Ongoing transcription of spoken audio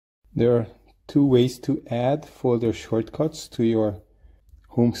There are two ways to add folder shortcuts to your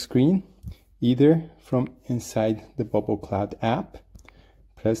home screen, either from inside the Bubble Cloud app.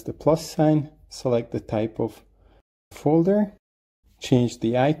 Press the plus sign, select the type of folder, change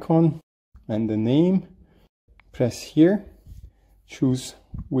the icon and the name, press here, choose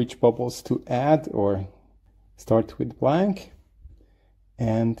which bubbles to add or start with blank,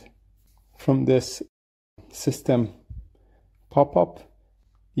 and from this system pop-up,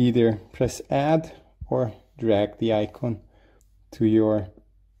 either press add or drag the icon to your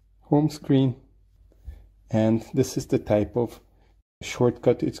home screen, and this is the type of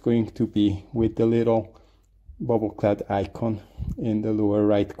shortcut it's going to be, with the little Bubble Cloud icon in the lower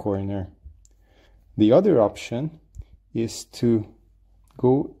right corner. The other option is to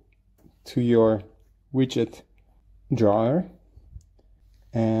go to your widget drawer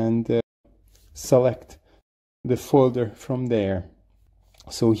and select the folder from there.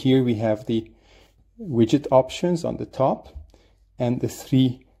 So here we have the widget options on the top and the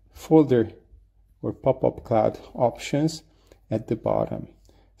 3 folder or pop-up cloud options at the bottom.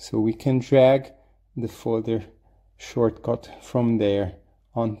 So we can drag the folder shortcut from there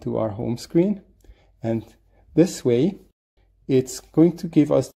onto our home screen, and this way it's going to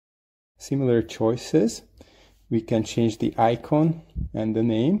give us similar choices. We can change the icon and the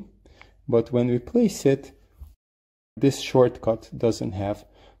name, but when we place it, this shortcut doesn't have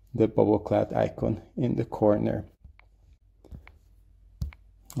the Bubble Cloud icon in the corner.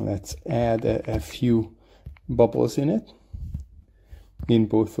 Let's add a few bubbles in it, in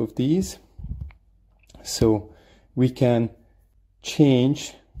both of these. So we can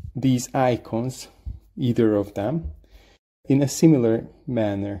change these icons, either of them, in a similar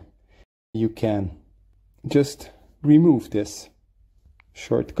manner. You can just remove this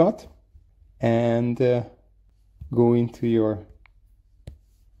shortcut and go into your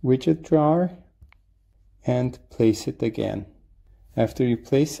widget drawer and place it again. After you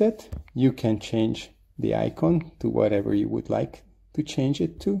place it, you can change the icon to whatever you would like to change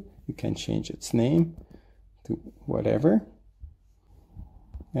it to. You can change its name to whatever,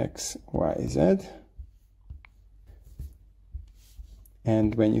 X, Y, Z.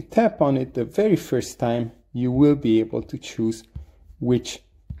 And when you tap on it the very first time, you will be able to choose which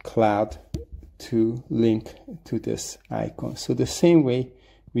cloud to link to this icon. So the same way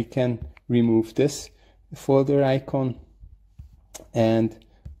we can remove this folder icon and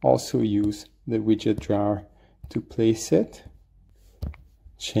also use the widget drawer to place it,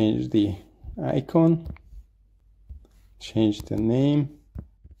 change the icon, change the name,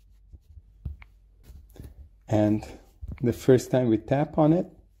 and the first time we tap on it,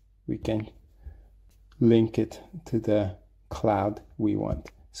 we can link it to the cloud we want.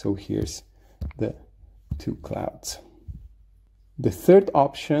 So here's the 2 clouds. The third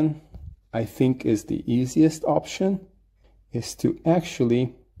option, I think is the easiest option, is to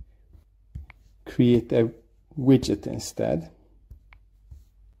actually create a widget instead.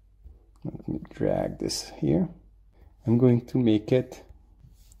 Let me drag this here. I'm going to make it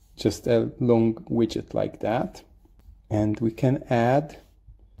just a long widget like that, and we can add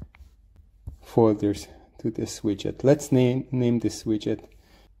folders to this widget. Let's name this widget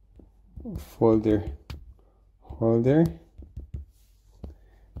folder holder,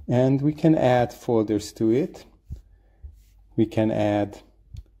 and we can add folders to it. We can add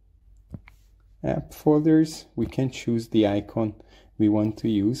app folders. We can choose the icon we want to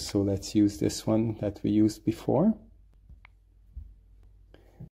use. So let's use this one that we used before.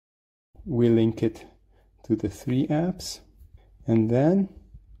 We link it to the 3 apps, and then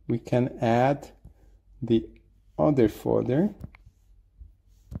we can add the other folder,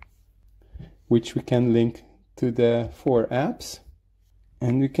 which we can link to the 4 apps,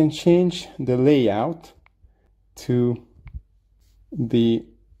 and we can change the layout to the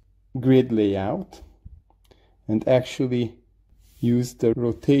grid layout and actually use the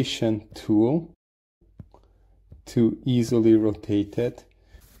rotation tool to easily rotate it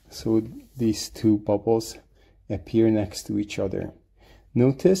so these 2 bubbles appear next to each other.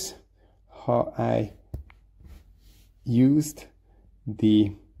 Notice how I used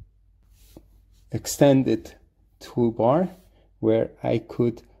the extended toolbar where I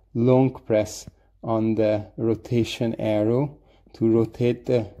could long press on the rotation arrow to rotate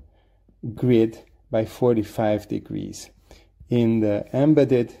the grid by 45 degrees. In the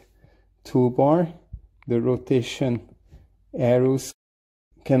embedded toolbar, the rotation arrows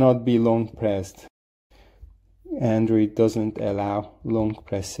cannot be long pressed. Android doesn't allow long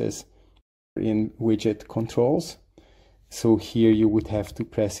presses in widget controls. So here you would have to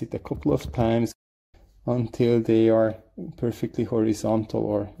press it a couple of times, until they are perfectly horizontal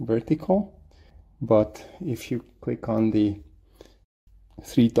or vertical. But if you click on the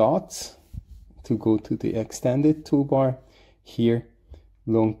three dots to go to the extended toolbar, here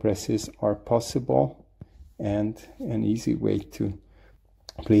long presses are possible and an easy way to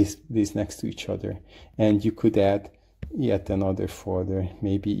place these next to each other. And you could add yet another folder,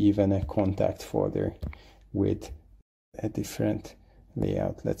 maybe even a contact folder with a different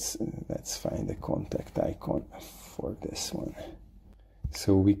layout. Let's find a contact icon for this one.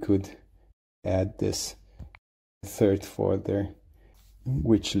 So we could add this third folder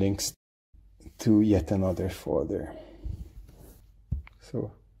which links to yet another folder.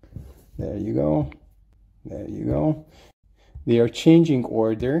 So there you go. There you go. They are changing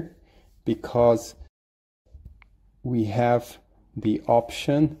order because we have the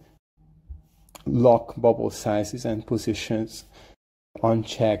option lock bubble sizes and positions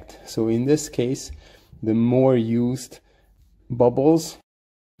unchecked. So in this case, the more used bubbles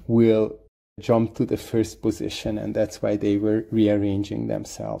will jump to the first position, and that's why they were rearranging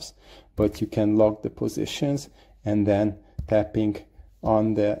themselves. But you can lock the positions, and then tapping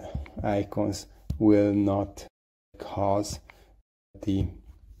on the icons will not cause the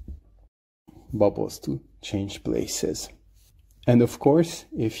bubbles to change places. And of course,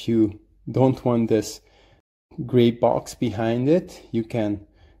 if you don't want this gray box behind it, you can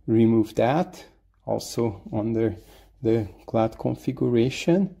remove that. Also under the cloud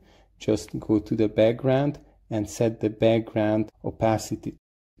configuration, just go to the background and set the background opacity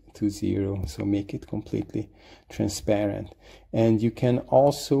to 0, so make it completely transparent. And you can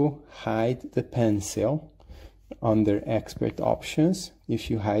also hide the pencil under expert options. If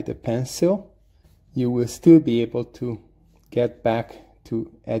you hide the pencil, you will still be able to get back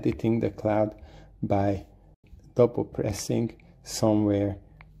to editing the cloud by double pressing somewhere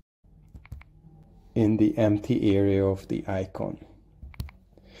in the empty area of the icon.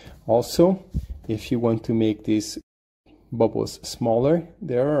 Also, if you want to make these bubbles smaller,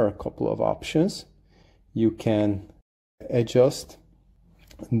 there are a couple of options. You can adjust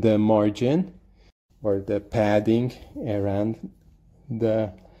the margin or the padding around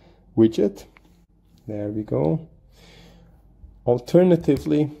the widget. There we go.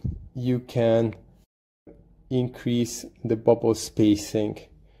 Alternatively, you can increase the bubble spacing,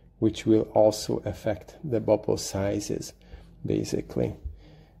 which will also affect the bubble sizes, basically,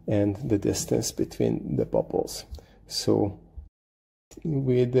 and the distance between the bubbles. So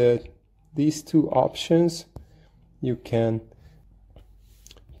with these two options, you can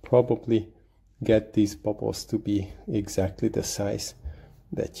probably get these bubbles to be exactly the size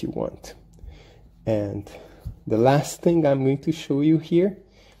that you want. And the last thing I'm going to show you here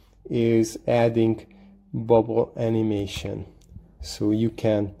is adding bubble animation. So you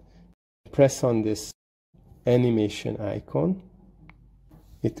can press on this animation icon.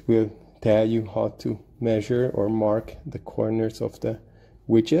 It will tell you how to measure or mark the corners of the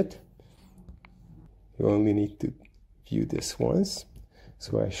widget. You only need to view this once.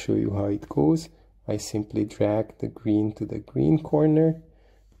 So I show you how it goes. I simply drag the green to the green corner,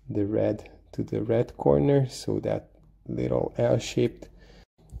 the red to the red corner, so that little L-shaped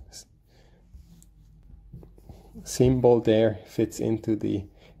symbol there fits into the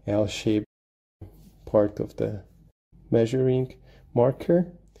L-shaped part of the measuring marker.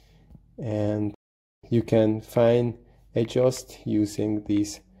 And you can adjust using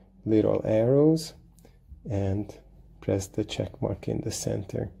these little arrows and press the check mark in the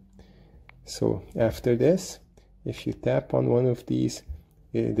center. So after this, if you tap on one of these,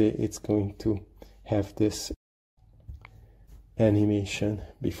 it's going to have this animation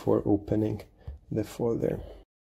before opening the folder.